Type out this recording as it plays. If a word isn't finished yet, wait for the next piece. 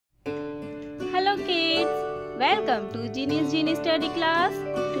Hello kids, welcome to Genie study class.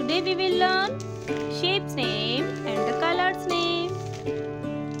 Today we will learn shapes name and the colors name.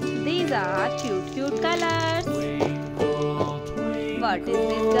 These are cute colors. What is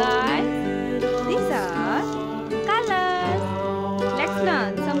this guys? These are colors. Let's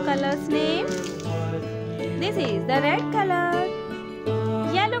learn some colors name. This is the red color,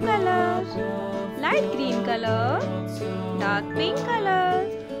 yellow color, light green color, dark pink color,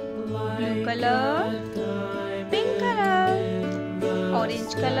 blue color, pink color,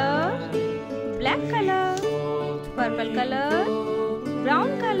 orange color, black color, purple color,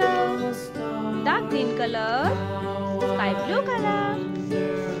 brown color, dark green color, sky blue color.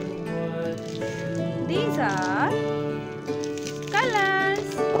 These are colors.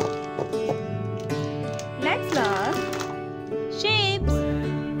 Let's learn shapes.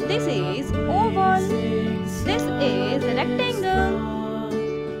 This is oval. This is rectangle.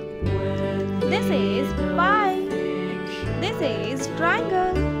 This is pie. This is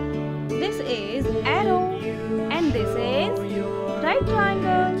triangle. This is arrow. And this is right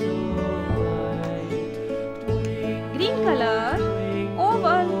triangle. Green color,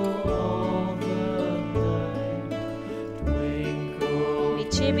 oval.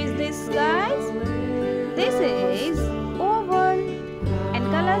 Which shape is this guys? This is oval. And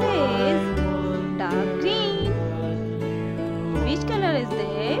color is dark green. Which color is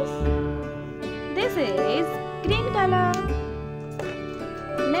this? This is green color.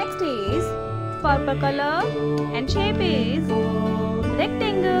 Next is purple color and shape is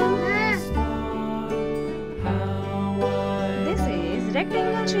rectangle. This is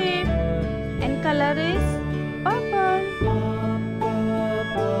rectangle shape and color is purple.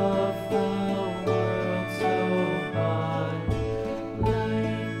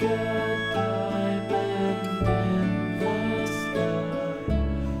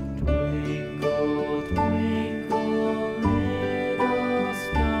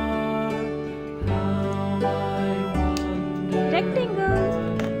 Rectangles.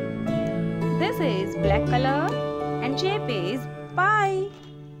 This is black color and shape is pie.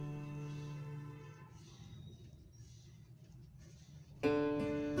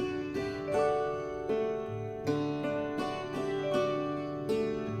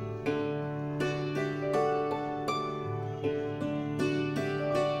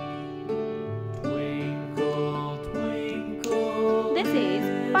 This is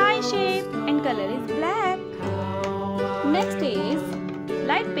pie shape and color is black. Next is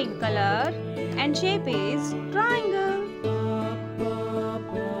light pink color and shape is triangle.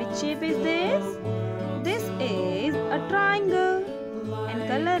 Which shape is this? This is a triangle and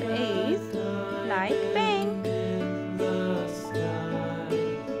color is light pink.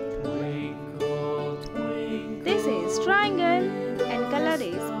 This is triangle and color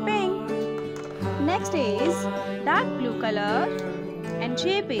is pink. Next is dark blue color and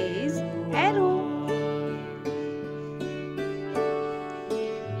shape is arrow.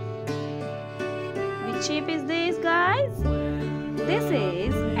 Which shape is this guys? This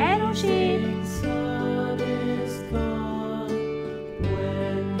is arrow shape.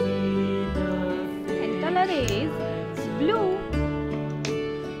 And color is blue.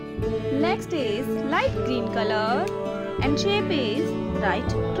 Next is light green color and shape is right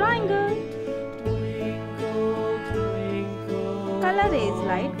triangle. Color is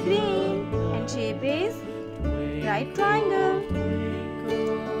light green and shape is right triangle.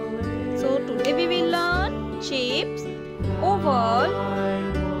 So today we will learn shapes, oval,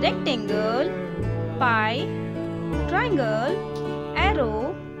 rectangle, pie, triangle,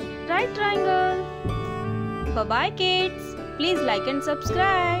 arrow, right triangle. Bye bye kids. Please like and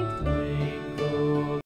subscribe.